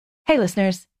Hey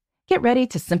listeners, get ready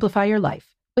to simplify your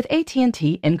life with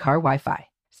AT&T in-car Wi-Fi.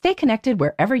 Stay connected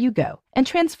wherever you go and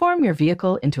transform your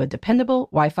vehicle into a dependable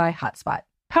Wi-Fi hotspot.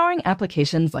 Powering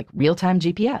applications like real-time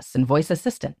GPS and voice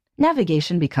assistant,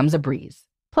 navigation becomes a breeze.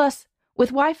 Plus,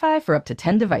 with Wi-Fi for up to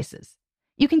 10 devices,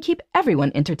 you can keep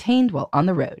everyone entertained while on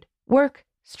the road, work,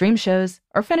 stream shows,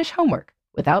 or finish homework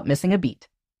without missing a beat.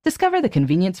 Discover the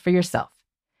convenience for yourself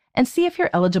and see if you're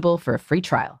eligible for a free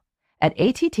trial at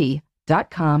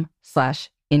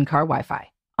att.com/in-car Wi-Fi.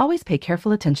 Always pay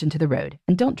careful attention to the road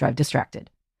and don't drive distracted.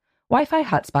 Wi-Fi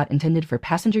hotspot intended for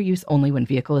passenger use only when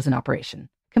vehicle is in operation.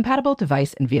 Compatible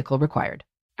device and vehicle required.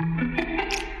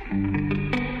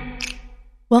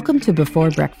 Welcome to Before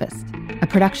Breakfast, a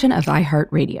production of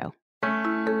iHeartRadio.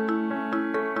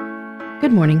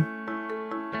 Good morning.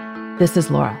 This is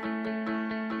Laura.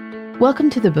 Welcome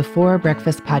to the Before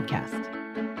Breakfast podcast.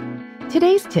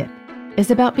 Today's tip is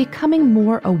about becoming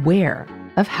more aware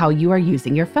of how you are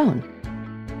using your phone.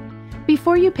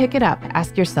 Before you pick it up,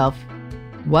 ask yourself,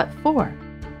 what for?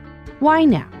 Why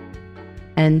now?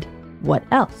 And what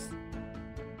else?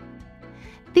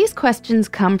 These questions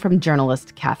come from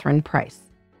journalist Catherine Price,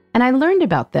 and I learned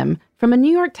about them from a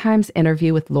New York Times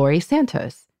interview with Laurie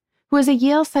Santos, who is a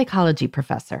Yale psychology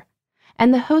professor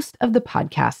and the host of the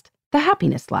podcast, The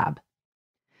Happiness Lab.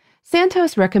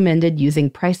 Santos recommended using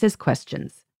Price's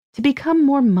questions to become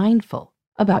more mindful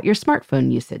about your smartphone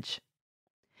usage.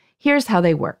 Here's how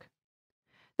they work.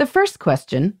 The first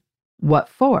question, what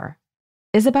for,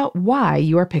 is about why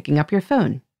you are picking up your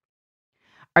phone.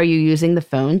 Are you using the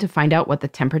phone to find out what the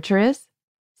temperature is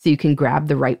so you can grab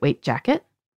the right weight jacket?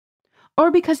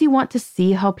 Or because you want to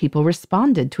see how people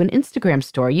responded to an Instagram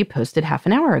story you posted half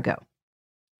an hour ago?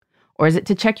 Or is it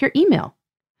to check your email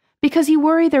because you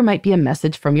worry there might be a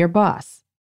message from your boss,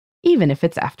 even if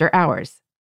it's after hours?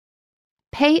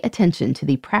 Pay attention to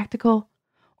the practical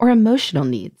or emotional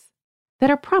needs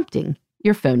that are prompting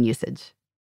your phone usage.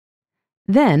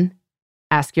 Then,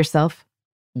 ask yourself,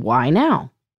 why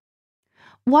now?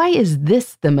 Why is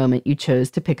this the moment you chose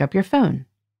to pick up your phone?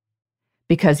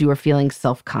 Because you were feeling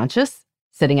self-conscious,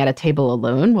 sitting at a table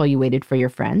alone while you waited for your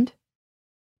friend?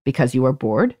 Because you were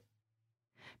bored?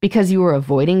 Because you were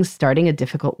avoiding starting a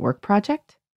difficult work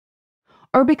project?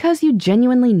 Or because you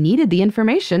genuinely needed the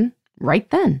information right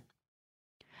then?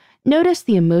 Notice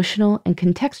the emotional and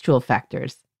contextual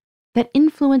factors that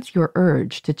influence your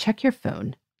urge to check your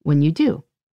phone when you do.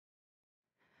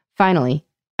 Finally,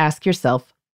 ask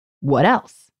yourself, what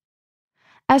else?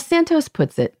 As Santos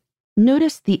puts it,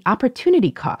 notice the opportunity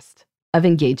cost of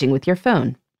engaging with your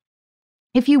phone.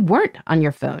 If you weren't on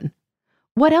your phone,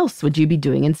 what else would you be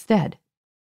doing instead?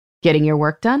 Getting your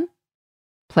work done?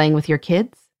 Playing with your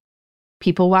kids?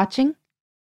 People watching?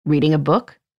 Reading a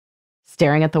book?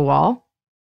 Staring at the wall?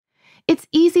 It's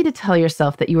easy to tell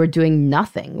yourself that you are doing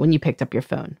nothing when you picked up your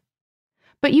phone.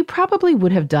 But you probably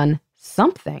would have done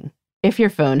something if your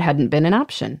phone hadn't been an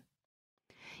option.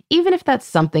 Even if that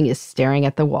something is staring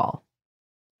at the wall.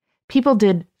 People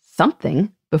did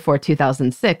something before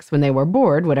 2006 when they were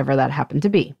bored, whatever that happened to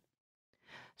be.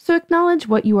 So acknowledge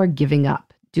what you are giving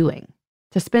up doing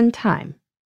to spend time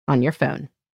on your phone.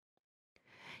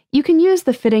 You can use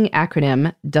the fitting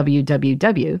acronym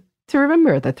WWW to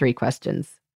remember the three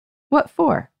questions. What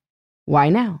for? Why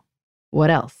now? What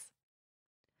else?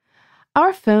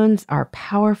 Our phones are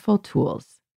powerful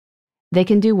tools. They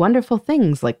can do wonderful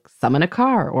things like summon a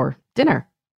car or dinner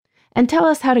and tell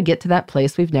us how to get to that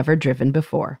place we've never driven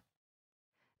before.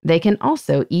 They can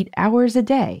also eat hours a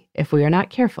day if we are not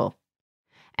careful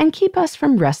and keep us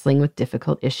from wrestling with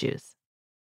difficult issues.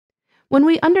 When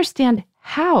we understand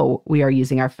how we are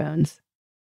using our phones,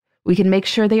 we can make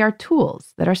sure they are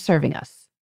tools that are serving us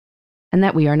and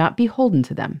that we are not beholden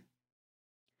to them.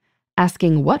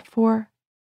 Asking what for,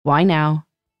 why now,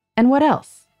 and what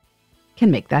else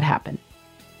can make that happen.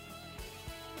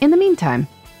 In the meantime,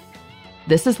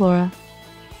 this is Laura.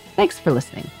 Thanks for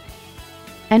listening.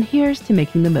 And here's to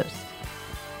making the most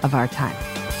of our time.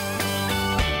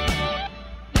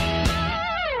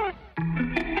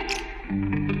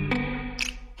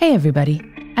 Hey everybody,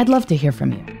 I'd love to hear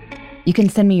from you. You can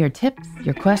send me your tips,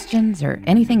 your questions, or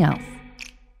anything else.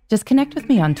 Just connect with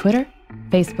me on Twitter,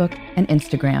 Facebook, and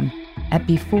Instagram at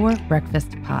Before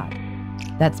Breakfast Pod.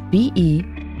 That's BE,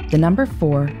 the number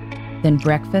 4, then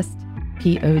breakfast,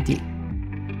 POD.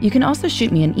 You can also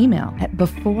shoot me an email at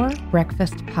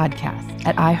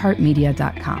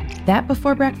beforebreakfastpodcast@iheartmedia.com. That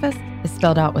Before Breakfast is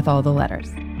spelled out with all the letters.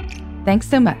 Thanks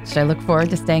so much. I look forward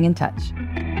to staying in touch.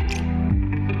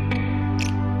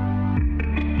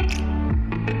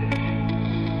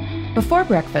 Before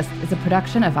Breakfast is a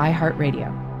production of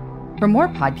iHeartRadio. For more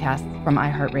podcasts from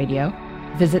iHeartRadio,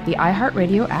 Visit the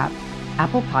iHeartRadio app,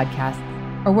 Apple Podcasts,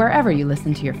 or wherever you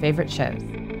listen to your favorite shows.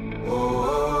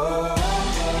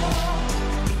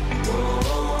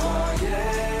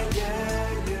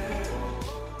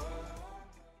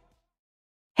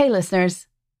 Hey listeners,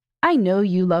 I know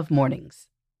you love mornings.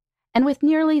 And with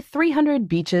nearly 300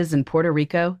 beaches in Puerto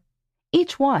Rico,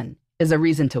 each one is a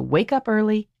reason to wake up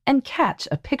early and catch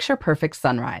a picture-perfect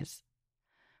sunrise.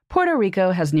 Puerto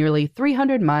Rico has nearly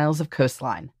 300 miles of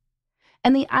coastline,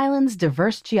 and the island's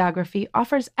diverse geography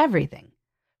offers everything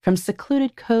from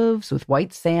secluded coves with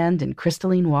white sand and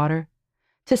crystalline water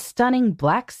to stunning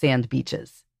black sand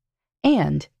beaches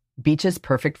and beaches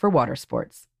perfect for water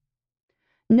sports.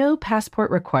 No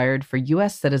passport required for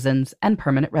U.S. citizens and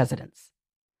permanent residents.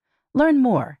 Learn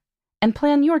more and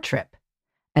plan your trip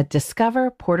at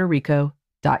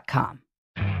discoverpuertorico.com.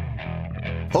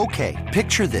 Okay,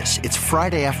 picture this. It's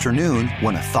Friday afternoon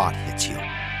when a thought hits you.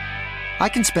 I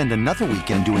can spend another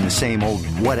weekend doing the same old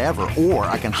whatever, or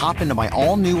I can hop into my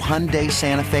all-new Hyundai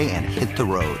Santa Fe and hit the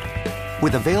road.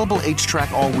 With available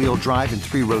H-Track all-wheel drive and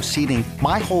 3-row seating,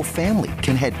 my whole family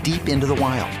can head deep into the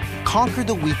wild. Conquer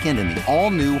the weekend in the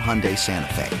all-new Hyundai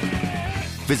Santa Fe.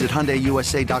 Visit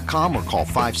HyundaiUSA.com or call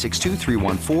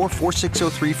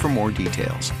 562-314-4603 for more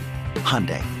details.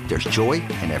 Hyundai, there's joy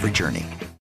in every journey.